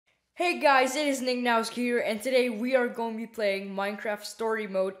Hey guys, it is Nicknowzzki here, and today we are going to be playing Minecraft Story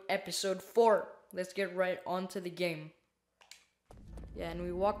Mode Episode 4. Let's get right on to the game. Yeah, and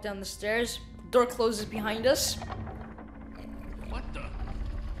we walk down the stairs. Door closes behind us. What the?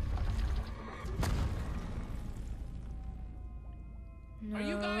 No. Are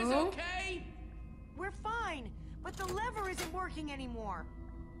you guys okay? We're fine, but the lever isn't working anymore.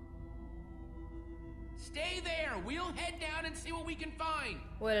 Stay there. We'll head down and see what we can find.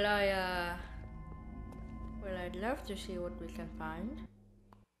 Well, I'd love to see what we can find.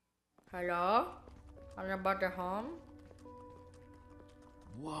 Hello? Anybody home?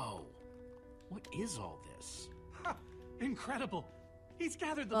 Whoa. What is all this? Ha, incredible. He's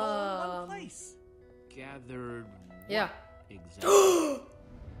gathered them all in one place. Gathered Yeah. exactly? The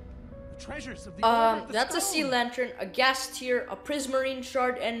treasures of the Order of the That's a Stone. sea lantern, a gas tier, a prismarine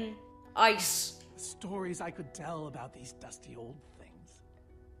shard, and ice. Stories I could tell about these dusty old things.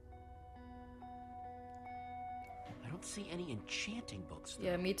 I don't see any enchanting books though.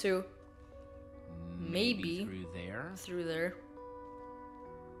 Yeah, me too. Maybe. through there. Through there.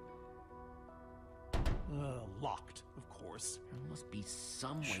 Locked, of course. There must be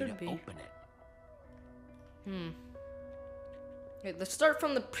some way Should to be. open it. Okay, let's start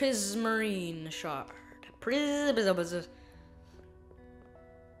from the prismarine shard.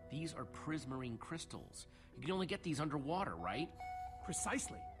 These are prismarine crystals. You can only get these underwater, right?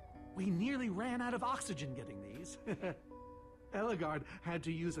 Precisely. We nearly ran out of oxygen getting these. Eligard had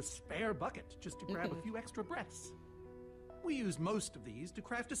to use a spare bucket just to grab a few extra breaths. We used most of these to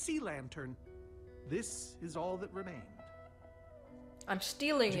craft a sea lantern. This is all that remained. I'm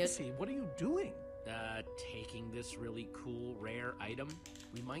stealing it. Jesse, what are you doing? Taking this really cool, rare item.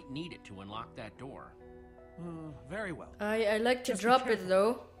 We might need it to unlock that door. Very well. I like to Just be drop it careful.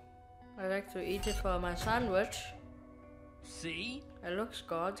 though. I like to eat it for my sandwich. See? It looks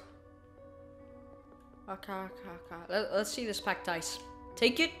good. Okay. Let's see this packed ice.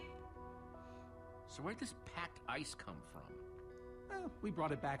 Take it. So where'd this packed ice come from? Well, we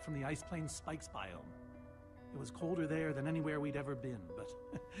brought it back from the Ice Plains Spikes biome. It was colder there than anywhere we'd ever been, but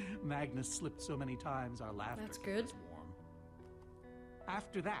Magnus slipped so many times our laughter That's kept good. us warm.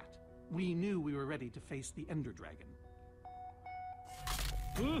 After that, we knew we were ready to face the Ender Dragon.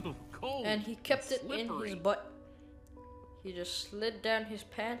 Ooh, cold. And he kept it in slippery. his butt. He just slid down his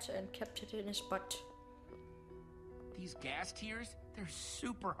pants and kept it in his butt. These gas tiers, they're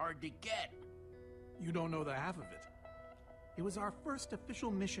super hard to get. You don't know the half of it. It was our first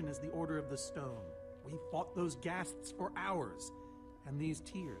official mission as the Order of the Stone. We fought those ghasts for hours, and these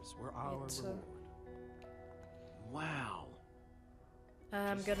tears were our It's, reward. Wow.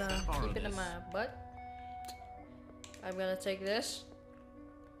 I'm gonna borrow keep it in this. my butt. I'm gonna take this.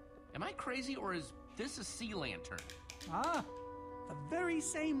 Am I crazy or is this a sea lantern? Ah, the very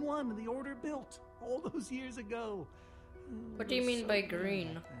same one the Order built all those years ago. What do you mean by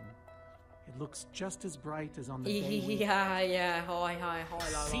green? It looks just as bright as on the day we... Yeah. Hi.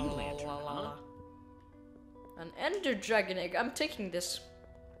 Sea lantern, huh? An ender dragon egg. I'm taking this.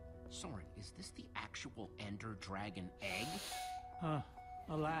 Soren, is this the actual Ender Dragon egg?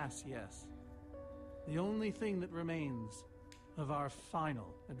 Alas, yes. The only thing that remains of our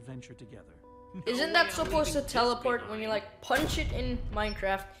final adventure together. Isn't way that I'm supposed to leaving this teleport when you behind. like punch it in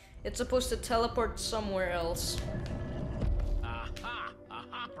Minecraft? It's supposed to teleport somewhere else. Aha! A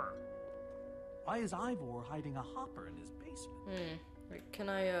hopper! Why is Ivor hiding a hopper in his basement? Wait, can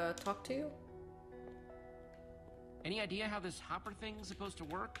I talk to you? Any idea how this hopper thing's supposed to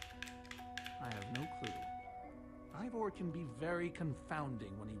work? I have no clue. Ivor can be very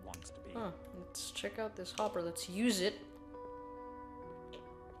confounding when he wants to be. Huh. Let's check out this hopper. Let's use it.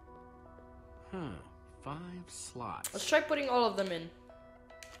 5 slots. Let's try putting all of them in.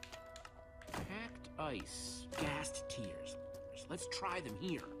 Packed ice. Gassed tears. Let's try them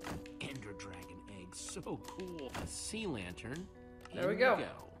here. Ender Dragon eggs. So cool. A sea lantern. There we In go.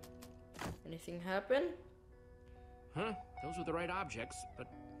 Anything happen? Huh? Those were the right objects, but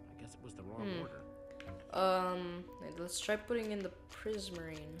I guess it was the wrong order. Wait, let's try putting in the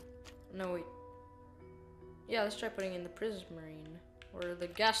prismarine. No, wait. Yeah, let's try putting in the prismarine. Or the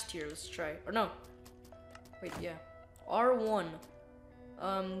gas tier, let's try. Or no. Wait, yeah. R1.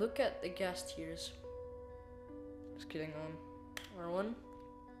 Look at the gas tiers. Just kidding, R1.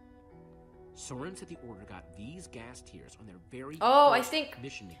 Soren said the Order got these gas tiers on their very Oh, I first think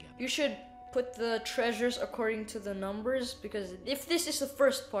mission together. you should put the treasures according to the numbers, because if this is the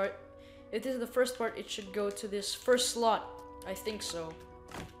first part, it should go to this first slot. I think so.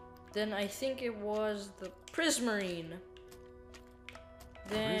 Then I think it was the prismarine.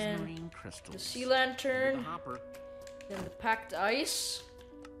 Then Prismarine crystals. the sea lantern. The hopper. Then the packed ice.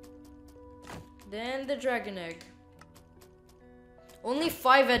 Then the dragon egg. Only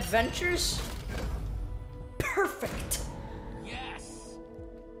 5 adventures? Perfect! Yes!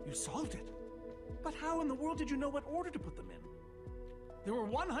 You solved it. But how in the world did you know what order to put them in? There were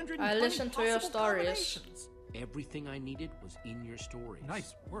 120 I listened to your possible stories. combinations. Everything I needed was in your stories.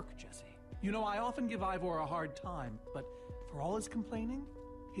 Nice work, Jesse. You know, I often give Ivor a hard time, but for all his complaining,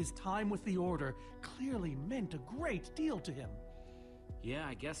 his time with the Order clearly meant a great deal to him. Yeah,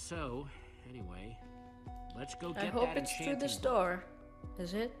 I guess so. Anyway, let's go get I hope that it's through enchanting this book. door.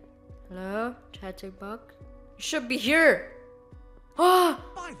 Is it? Hello? Chatting bug? You should be here! Ah!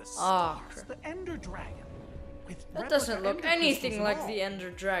 By the Ah, stars, the Ender Dragon. With That replica doesn't look Ender anything crystals like and the all.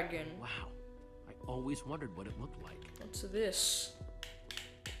 Ender Dragon. Wow, I always wondered what it looked like. What's this?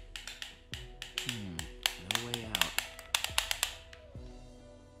 No way out.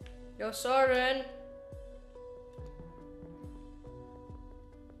 Yo, Soren!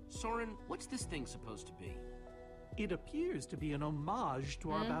 Soren, what's this thing supposed to be? It appears to be an homage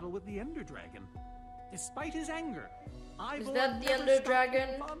to our battle with the Ender Dragon. Despite his anger, Ivor that the never Ender stopped being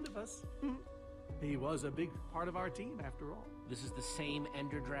Dragon? fond of us. He was a big part of our team, after all. This is the same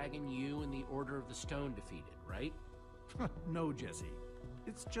Ender Dragon you and the Order of the Stone defeated, right? No, Jesse.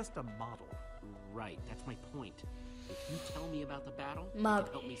 It's just a model. Right, that's my point. If you tell me about the battle, it Mab.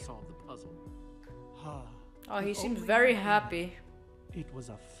 can help me solve the puzzle. Oh, he If seems only very we knew. happy. It was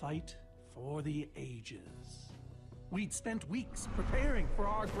a fight for the ages. We'd spent weeks preparing for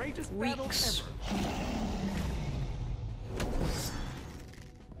our greatest battle Weeks. ever.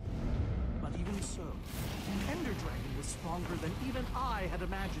 But even so, Ender Dragon was stronger than even I had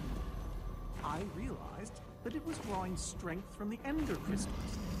imagined. I realized that it was drawing strength from the Ender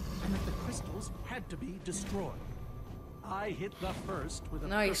crystals, and that the crystals had to be destroyed. I hit the first with a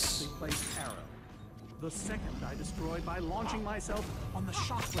Nice. perfectly placed arrow. The second I destroyed by launching myself on the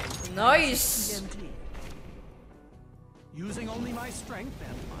shockwave. of Nice. TNT. Using only my strength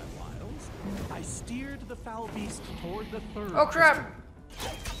and my wiles, I steered the foul beast toward the third. Oh crap!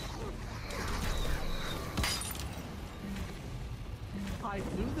 crystal. I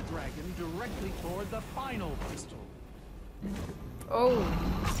flew the dragon directly toward the final crystal. Oh.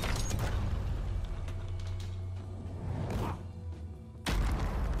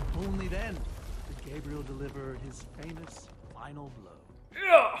 Only then did Gabriel deliver his famous final blow.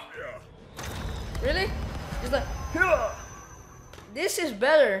 Really? He's like, "Hyah!" This is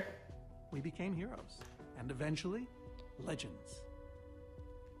better. We became heroes, and eventually, legends.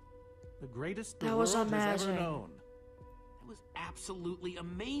 The greatest the That was world has ever amazing. known. That was absolutely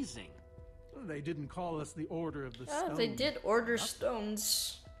amazing. They didn't call us the Order of the Yeah, Stone. they did order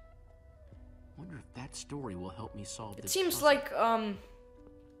stones. Wonder if that story will help me solve It this seems puzzle. like,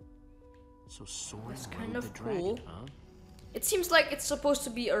 So Soren That's rode kind the of dragon, cool. huh? it seems like it's supposed to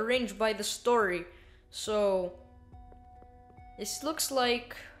be arranged by the story. So, this looks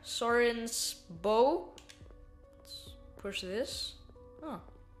like Soren's bow. Let's push this. Huh.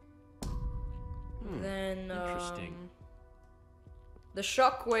 Then, interesting. the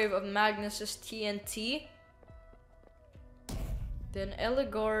shockwave of Magnus's TNT. Then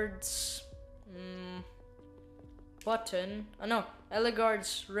Eligard's button. Oh no,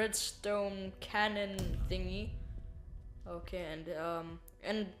 Eligard's redstone cannon thingy. Okay,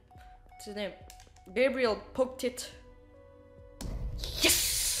 and what's his name? Gabriel poked it.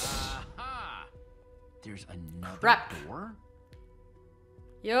 Yes! Aha! There's another Crap. door?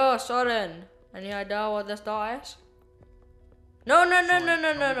 Yo, Soren, any idea what this door is? No, no, no, Soren, no, no,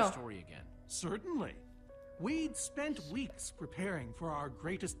 tell no, me the no. story again. Certainly. We'd spent weeks preparing for our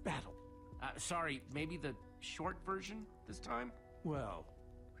greatest battle. Sorry, maybe the short version this time? Well,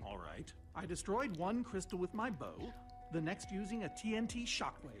 all right. I destroyed one crystal with my bow, the next using a TNT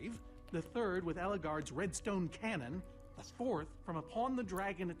shockwave, the third with Eligard's redstone cannon, the fourth from upon the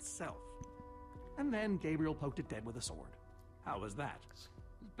dragon itself. And then Gabriel poked it dead with a sword. How was that?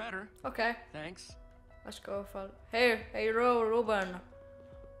 Better, Okay, thanks. let's go. Hey, Ruben.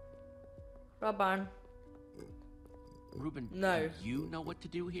 Ruben, No. do you know what to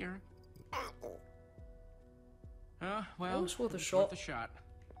do here? Well, That was worth a it's shot. worth a shot.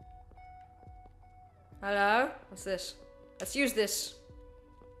 Hello? What's this? Let's use this.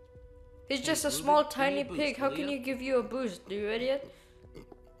 He's Hey, just a Ruben, small give me tiny a boost, pig. How will can ya? you give you a boost, you idiot?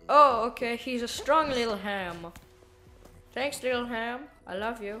 Oh, okay. He's a strong little ham. Thanks, little ham. I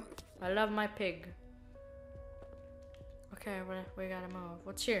love you. I love my pig. Okay, we gotta move.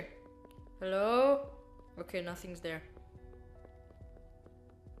 What's here? Hello? Okay, nothing's there.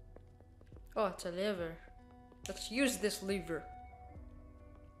 Oh, it's a lever. Let's use this lever.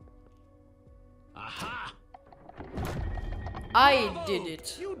 Aha! I Bravo! did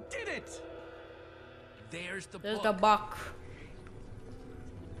it. You did it! There's the There's book. the buck.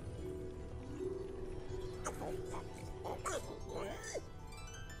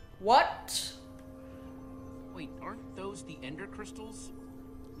 What? Wait, aren't those the ender crystals?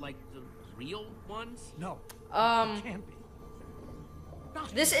 Like the real ones? No. It can't be.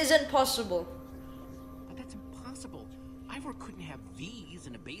 This isn't possible. But that's impossible. Ivor couldn't have these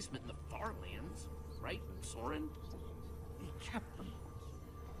in a basement in the far lands, right, Soren? He kept them.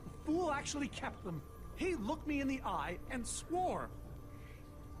 The fool actually kept them. He looked me in the eye and swore.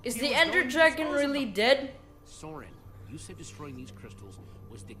 Is He the was Ender going to Dragon dispose of really them. dead? Soren, you said destroying these crystals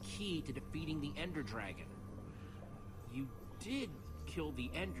was the key to defeating the Ender Dragon. You did kill the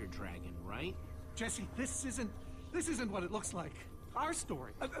Ender Dragon, right? Jesse, this isn't what it looks like. Our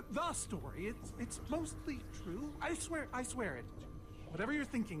story, the story, it's mostly true. I swear it. Whatever you're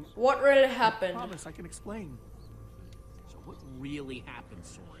thinking, What really I happened? promise I can explain. So what really happened,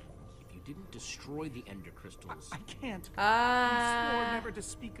 Soren? If you didn't destroy the Ender crystals, I can't. I Ah, swore never to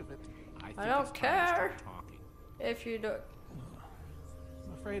speak of it. think don't it's time to start care. talking. if you don't.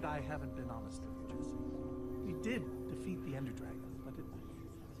 I'm afraid I haven't been honest with you, Jesse. We did defeat the Ender Dragon, but it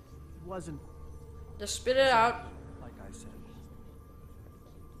wasn't Just spit it out. like I said.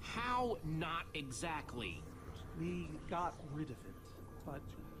 How not exactly? We got rid of it, but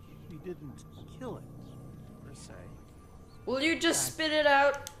we didn't kill it, per se. Will you just spit it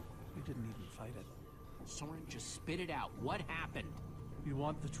out? We didn't even fight it. Soren, just spit it out. What happened? You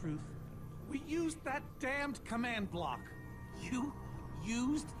want the truth? We used that damned command block. You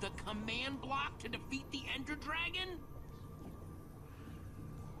used the command block to defeat the Ender Dragon?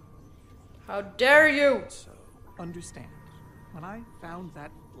 How dare you? So, understand, when I found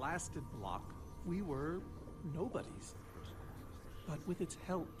that blasted block, we were nobodies. But with its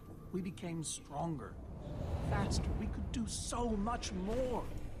help, we became stronger, faster. We could do so much more.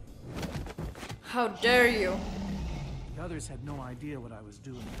 How dare you? The others had no idea what I was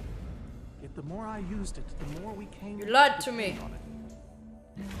doing. Yet the more I used it, the more we came You lied to depend me. on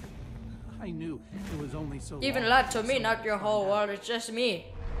it. I knew it was only so Even long lied to me, so not your find whole out. world. It's just me.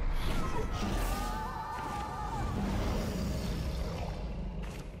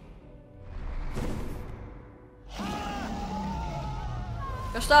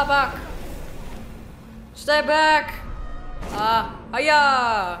 Go stay back. Stay back.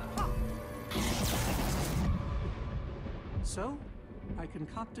 Hiya. So, I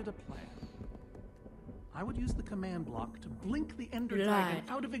concocted a plan. I would use the command block to blink the Ender You Dragon lied.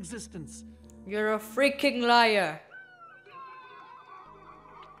 out of existence. You're a freaking liar.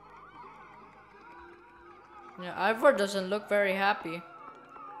 Yeah, Ivor doesn't look very happy.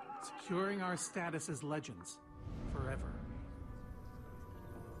 Securing our status as legends forever.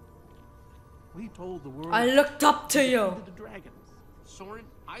 We told the world I looked up to we you. defeated the dragon. Soren,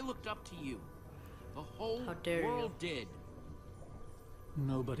 I looked up to you. The whole How dare you. world did.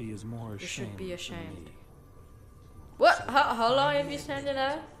 Nobody is more ashamed. You should be than ashamed. me. What? How long have you standing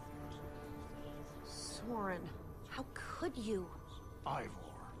there? Soren, how could you? Ivor.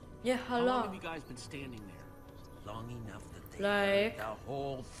 Yeah, how How long have long? you guys been standing there? Long enough that they Like- heard the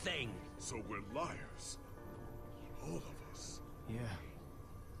whole thing. So we're liars. All of us. Yeah,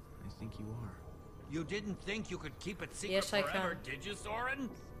 I think you are. You didn't think you could keep it secret Yes, I forever, can. did you, Soren?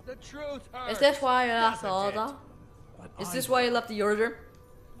 The truth hurts. Is this why you left the doesn't it? order? But Is this Ivor, why you left the order?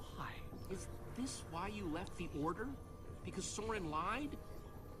 why? Is this why you left the Order? Because Soren lied?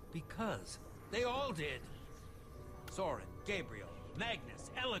 Because they all did. Soren, Gabriel, Magnus,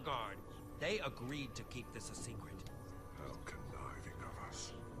 Ellegard. They agreed to keep this a secret. How conniving of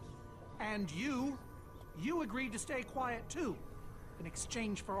us. And you agreed to stay quiet too, in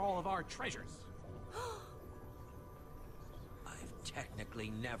exchange for all of our treasures. I've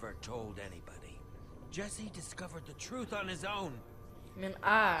technically never told anybody. Jesse discovered the truth on his own. I mean,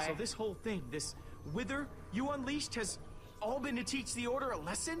 So this whole thing, this wither you unleashed, has all been to teach the Order a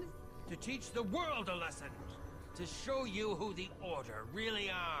lesson? To teach the world a lesson. To show you who the Order really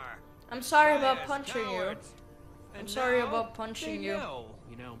are. I'm sorry about Liars, punching you. cowards. I'm And sorry now about punching they you. know.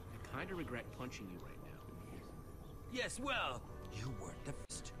 You know, I kind of regret punching you right now. Yes, well, you weren't the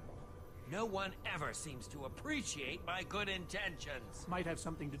first. No one ever seems to appreciate my good intentions. Might have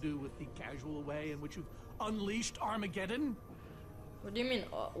something to do with the casual way in which you've unleashed Armageddon. What do you mean?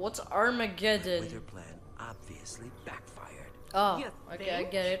 What's Wither Armageddon? plan obviously backfired. Oh, You okay, I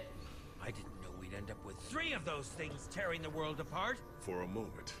think? get it. I didn't know we'd end up with 3 of those things tearing the world apart. For a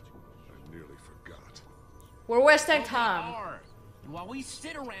moment, I nearly forgot. We're wasting Well, we time. are. And while we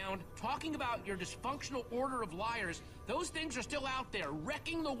sit around talking about your dysfunctional Order of liars, those things are still out there,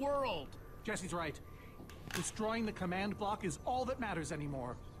 wrecking the world. Jesse's right. Destroying the command block is all that matters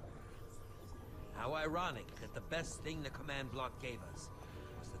anymore. How ironic that the best thing the command block gave us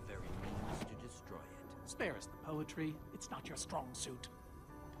was the very means to destroy it. Spare us the poetry. It's not your strong suit.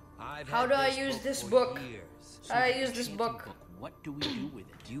 How do I use this book? How do I use this book? What do we do with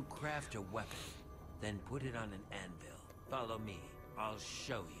it? You craft a weapon, then put it on an anvil. Follow me. I'll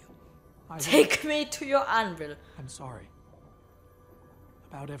show you. Take me to your anvil. I'm sorry.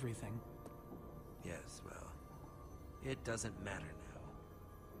 About everything. Yes, well, it doesn't matter now.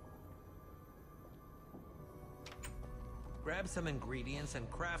 Grab some ingredients and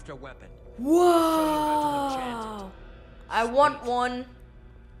craft a weapon. Whoa! I want one.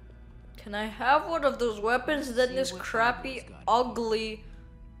 Can I have one of those weapons than this crappy, ugly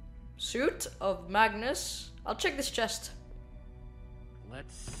suit of Magnus? I'll check this chest.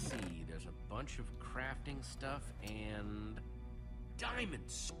 Let's see. There's a bunch of crafting stuff and diamond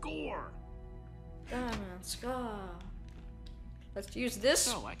score. Diamond scar. Let's use this.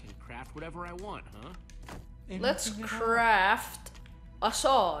 So I can craft whatever I want, huh? Let's craft a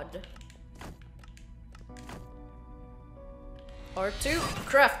sword. R2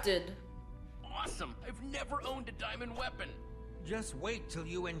 crafted. Awesome! I've never owned a diamond weapon. Just wait till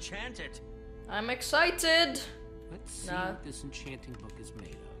you enchant it. I'm excited. Let's see Nah. what this enchanting book is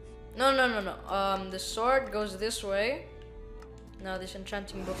made of. No. The sword goes this way. Now this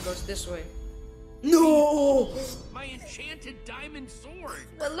enchanting book goes this way. No! My enchanted diamond sword!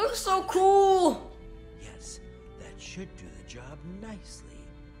 That looks so cool. Yes, that should do the job nicely.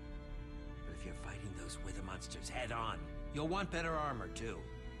 But if you're fighting those wither monsters head on, you'll want better armor too.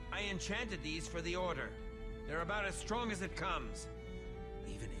 I enchanted these for the Order. They're about as strong as it comes.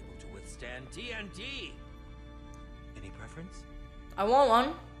 Even able to withstand TNT. Any preference? I want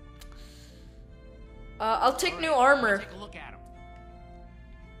one. I'll take new armor. Take a look at 'em.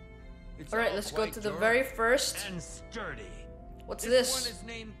 It's Alright, all let's go quite to the durable very first. and sturdy. What's This this? one is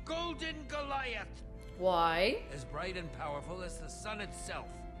named Golden Goliath. Why? As bright and powerful as the sun itself.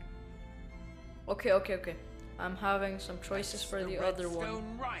 Okay. I'm having some choices for the other one.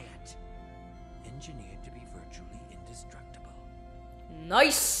 Redstone Riot. Engineered to be virtually indestructible.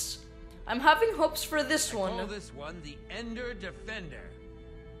 Nice! I'm having hopes for this Call one. this one the Ender Defender.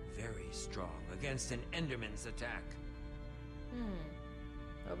 Very strong against an Enderman's attack.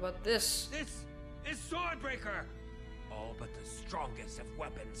 How about this? This is Swordbreaker. All but the strongest of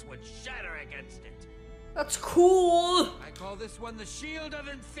weapons would shatter against it. That's cool! I call this one the Shield of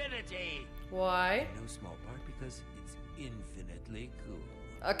Infinity. Why? No small part because it's infinitely cool.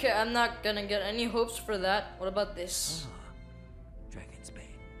 Okay, I'm not gonna get any hopes for that. What about this? Dragon's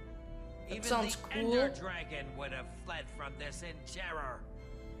Bane. That Even sounds the cool. Ender Dragon would have fled from this in terror.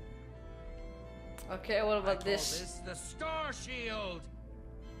 Okay, what I about call this? the Star Shield.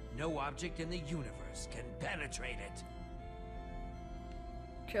 No object in the universe can penetrate it.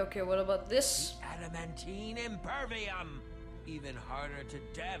 Okay, what about this? Adamantine Impervium. Even harder to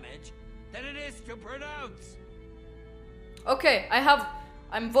damage than it is to pronounce. Okay,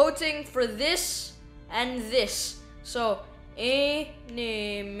 I'm voting for this and this. So,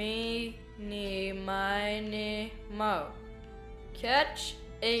 eeny, meeny, miny, moe. Catch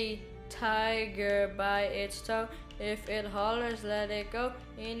a tiger by its toe. If it hollers, let it go.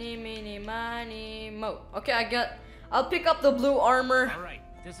 Eeny, meeny, miny, moe. Okay, I'll pick up the blue armor. Alright,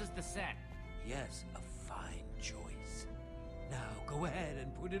 this is the set. Yes, a fine choice. Now go ahead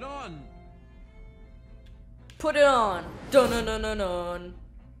and put it on. Put it on. Dun-dun-dun-dun-dun.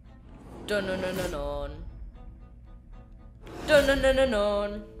 Dun-dun-dun-dun-dun.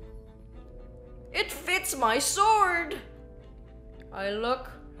 Dun-dun-dun-dun-dun. It fits my sword. I look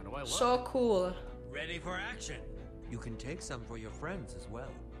How do I look? so cool. Ready for action. You can take some for your friends as well.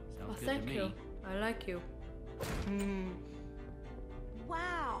 Oh, Sounds good thank to me. you. I like you.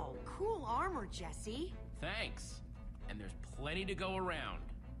 Wow, cool armor, Jesse. Thanks. And there's plenty to go around.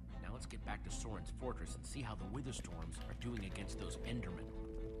 Now let's get back to Soren's fortress and see how the Wither Storms are doing against those Endermen.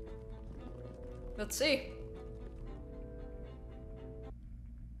 Let's see.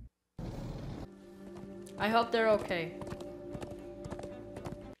 I hope they're okay.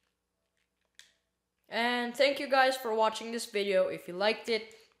 And thank you guys for watching this video. If you liked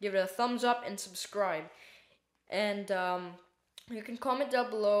it, give it a thumbs up and subscribe. And you can comment down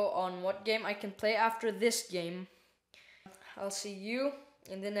below on what game I can play after this game. I'll see you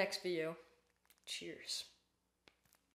in the next video. Cheers.